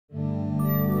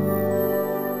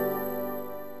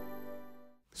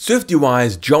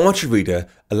SwiftUI's Geometry Reader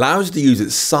allows you to use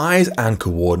its size and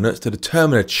coordinates to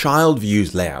determine a child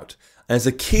view's layout, and is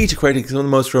a key to creating some of the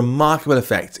most remarkable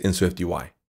effects in SwiftUI.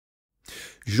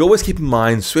 You should always keep in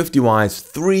mind SwiftUI's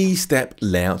three-step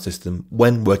layout system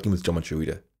when working with Geometry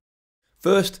Reader.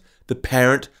 First, the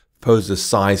parent proposes a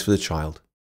size for the child.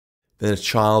 Then the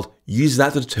child uses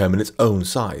that to determine its own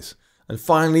size. And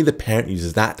finally, the parent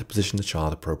uses that to position the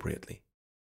child appropriately.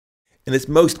 In its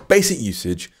most basic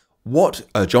usage, what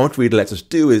a Geometry Reader lets us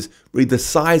do is read the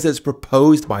size that's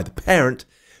proposed by the parent,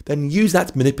 then use that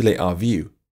to manipulate our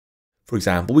view. For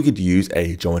example, we could use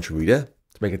a Geometry Reader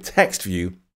to make a text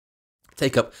view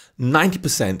take up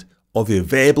 90% of the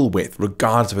available width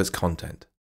regardless of its content.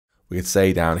 We could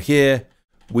say down here,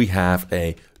 we have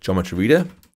a Geometry Reader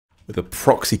with a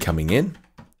proxy coming in.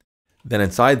 Then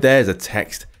inside there is a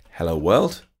text, hello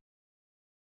world,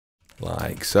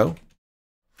 like so.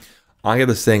 I give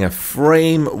this thing a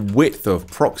frame width of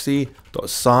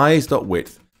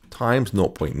proxy.size.width times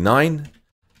 0.9,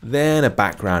 then a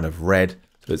background of red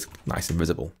so it's nice and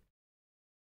visible.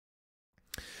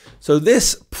 So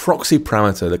this proxy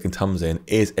parameter that comes in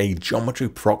is a geometry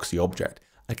proxy object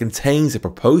and contains a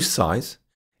proposed size,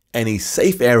 any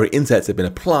safe area insets that have been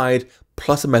applied,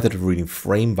 plus a method of reading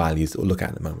frame values that we'll look at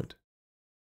in a moment.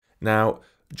 Now,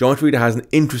 Geometry Reader has an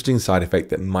interesting side effect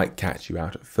that might catch you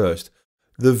out at first.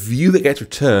 The view that gets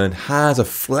returned has a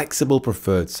flexible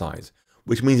preferred size,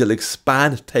 which means it'll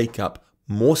expand to take up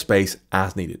more space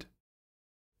as needed.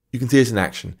 You can see this in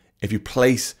action if you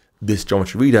place this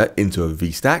Geometry Reader into a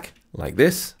VStack like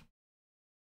this,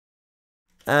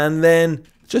 and then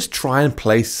just try and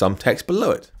place some text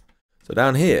below it. So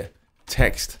down here,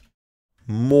 text,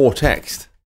 more text,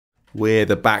 with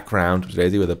a background,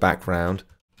 with a background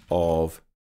of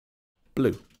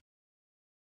blue.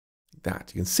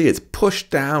 That you can see it's pushed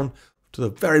down to the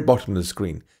very bottom of the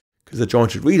screen because the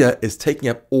Geometry Reader is taking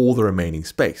up all the remaining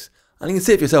space. And you can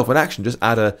see it for yourself in action. Just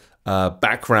add a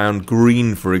background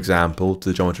green, for example, to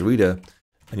the Geometry Reader,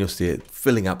 and you'll see it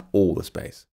filling up all the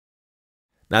space.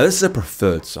 Now, this is a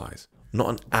preferred size, not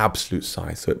an absolute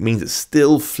size, so it means it's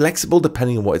still flexible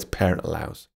depending on what its parent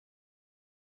allows.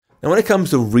 Now, when it comes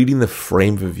to reading the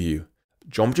frame of a view,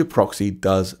 Geometry Proxy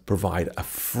does provide a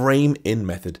frame-in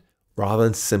method rather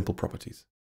than simple properties.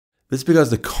 This is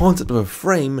because the concept of a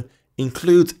frame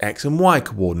includes X and Y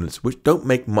coordinates, which don't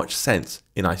make much sense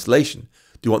in isolation.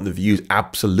 Do you want the view's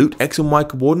absolute X and Y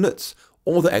coordinates,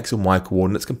 or the X and Y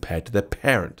coordinates compared to their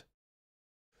parent?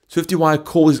 SwiftUI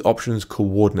calls these options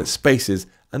coordinate spaces,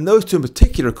 and those two in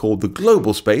particular are called the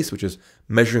global space, which is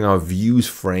measuring our view's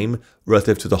frame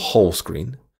relative to the whole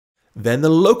screen, then the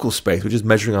local space, which is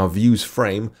measuring our view's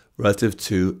frame relative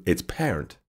to its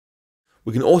parent.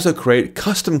 We can also create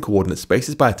custom coordinate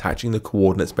spaces by attaching the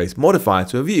coordinate space modifier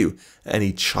to a view.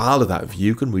 Any child of that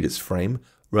view can read its frame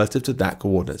relative to that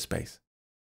coordinate space.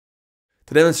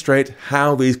 To demonstrate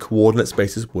how these coordinate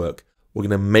spaces work, we're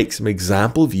going to make some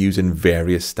example views in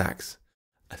various stacks.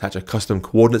 Attach a custom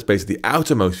coordinate space to the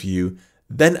outermost view,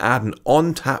 then add an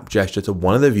on-tap gesture to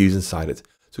one of the views inside it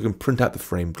so we can print out the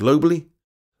frame globally,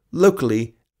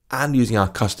 locally, and using our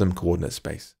custom coordinate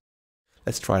space.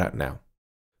 Let's try it out now.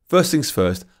 First things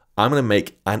first, I'm going to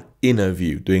make an inner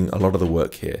view, doing a lot of the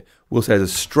work here. We'll say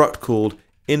there's a struct called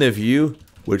inner view,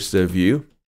 which is a view.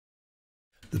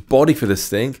 The body for this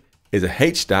thing is a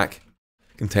HStack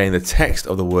containing the text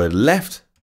of the word left,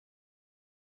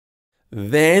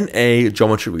 then a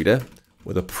Geometry Reader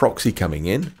with a proxy coming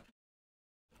in,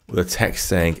 with a text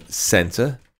saying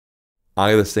center.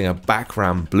 I give this thing a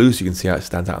background blue so you can see how it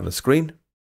stands out on the screen.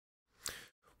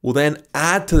 We'll then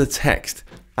add to the text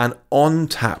an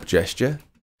on-tap gesture.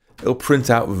 It'll print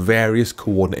out various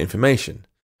coordinate information.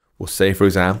 We'll say, for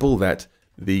example, that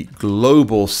the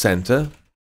global center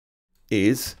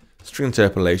is string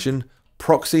interpolation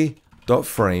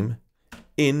proxy.frame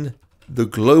in the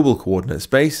global coordinate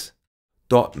space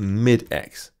dot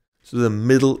mid-x. So the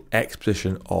middle x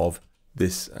position of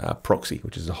this proxy,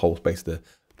 which is the whole space the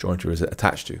geometry is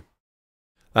attached to.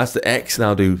 That's the x, and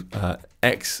I'll do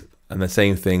x and the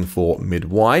same thing for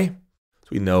mid-y.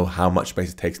 We know how much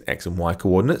space it takes in X and Y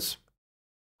coordinates.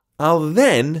 I'll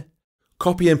then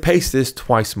copy and paste this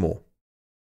twice more.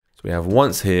 So we have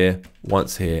once here,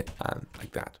 and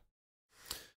like that.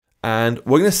 And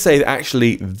we're going to say that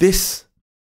actually this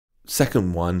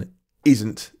second one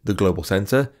isn't the global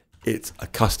center, it's a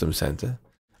custom center.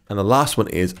 And the last one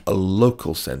is a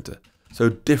local center. So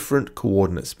different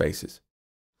coordinate spaces.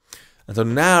 And so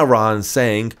now rather than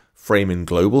saying frame in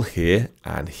global here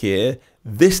and here,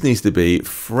 this needs to be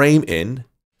frame in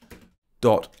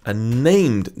dot a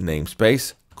named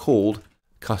namespace called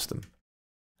custom.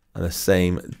 and the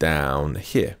same down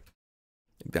here,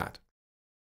 like that.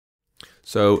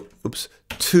 So, oops,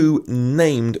 two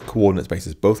named coordinate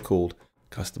spaces, both called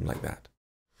custom like that.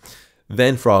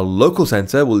 Then for our local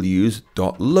center, we'll use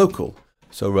 .local,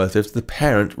 so relative to the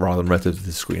parent rather than relative to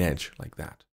the screen edge, like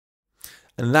that.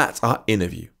 And that's our inner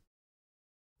view.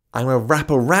 I'm going to wrap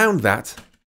around that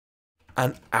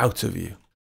an outer view.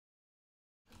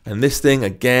 And this thing,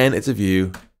 again, it's a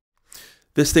view.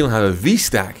 This thing will have a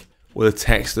V-stack with a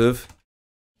text of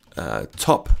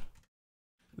top,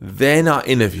 then our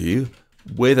inner view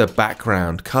with a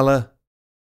background color.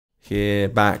 Here,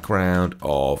 background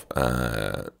of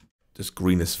just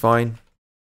green is fine.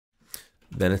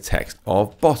 Then a text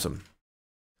of bottom,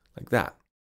 like that.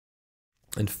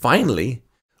 And finally,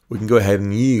 we can go ahead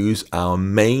and use our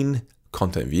main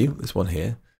content view, this one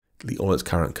here, delete all its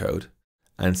current code,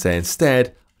 and say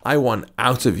instead, I want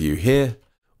outer view here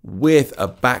with a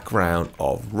background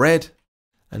of red,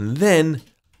 and then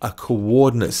a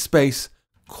coordinate space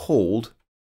called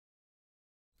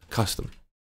custom.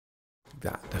 Like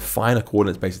that. Define a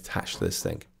coordinate space attached to this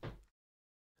thing.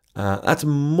 That's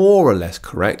more or less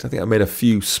correct. I think I made a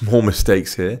few small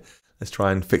mistakes here. Let's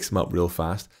try and fix them up real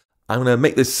fast. I'm going to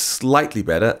make this slightly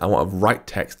better. I want to write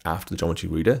text after the geometry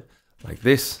reader, like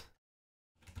this.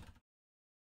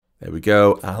 There we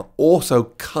go. I'll also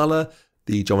color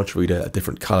the geometry reader a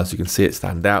different color so you can see it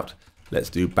stand out. Let's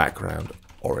do background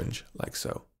orange, like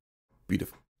so.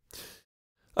 Beautiful.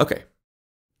 Okay.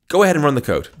 Go ahead and run the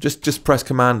code. Just press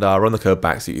Command R, run the code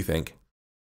back, see what you think.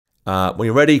 When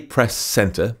you're ready, press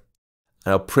center.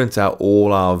 And I'll print out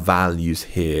all our values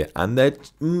here. And they're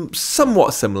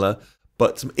somewhat similar,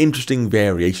 but some interesting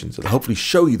variations that will hopefully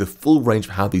show you the full range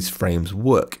of how these frames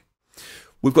work.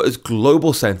 We've got this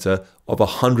global center of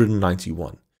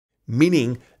 191,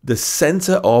 meaning the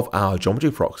center of our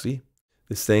geometry proxy,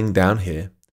 this thing down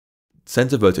here,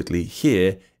 center vertically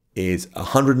here is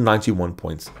 191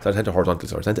 points. So center horizontally,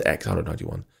 sorry, center X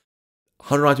 191.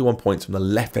 191 points from the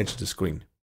left edge of the screen.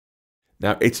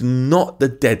 Now, it's not the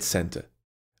dead center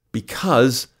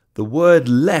because the word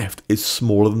left is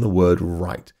smaller than the word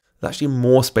right. There's actually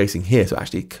more spacing here, so it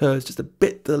actually occurs just a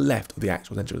bit to the left of the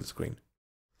actual center of the screen.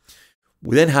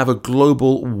 We then have a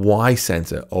global Y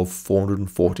center of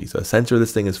 440. So the center of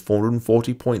this thing is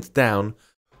 440 points down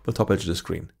the top edge of the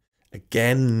screen.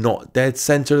 Again, not dead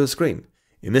center of the screen.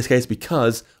 In this case,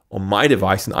 because on my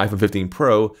device, an iPhone 15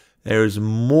 Pro, there is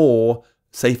more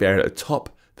safe area at the top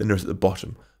than there is at the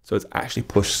bottom. So it's actually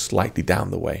pushed slightly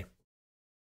down the way.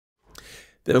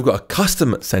 Then we've got a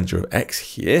custom center of X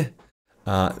here.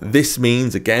 This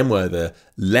means, again, where the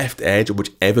left edge of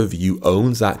whichever view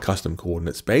owns that custom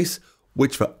coordinate space,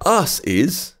 which for us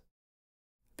is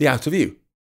the outer view.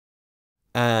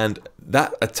 And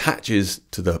that attaches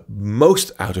to the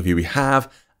most outer view we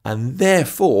have, and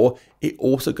therefore it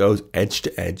also goes edge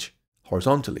to edge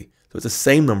horizontally. So it's the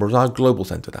same number as our global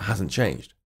center, that hasn't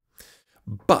changed.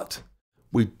 But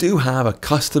we do have a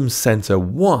custom center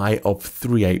Y of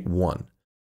 381.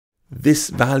 This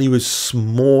value is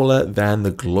smaller than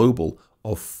the global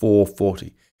of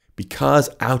 440 because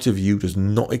outer view does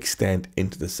not extend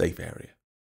into the safe area.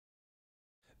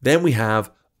 Then we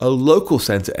have a local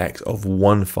center X of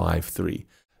 153.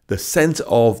 The center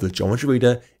of the geometry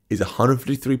reader is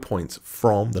 153 points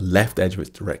from the left edge of its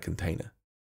direct container.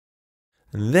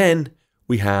 And then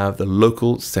we have the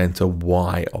local center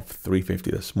Y of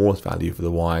 350, the smallest value for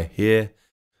the Y here.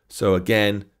 So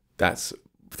again, that's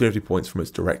 30 points from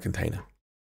its direct container.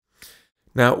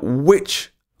 Now,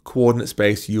 which coordinate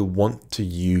space you want to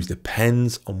use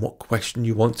depends on what question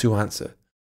you want to answer.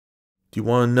 Do you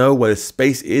want to know where the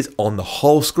space is on the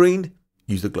whole screen?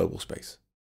 Use the global space.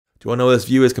 Do you want to know where this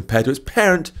view is compared to its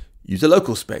parent? Use the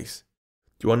local space.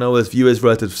 Do you want to know where this view is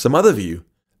relative to some other view?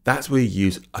 That's where you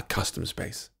use a custom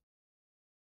space.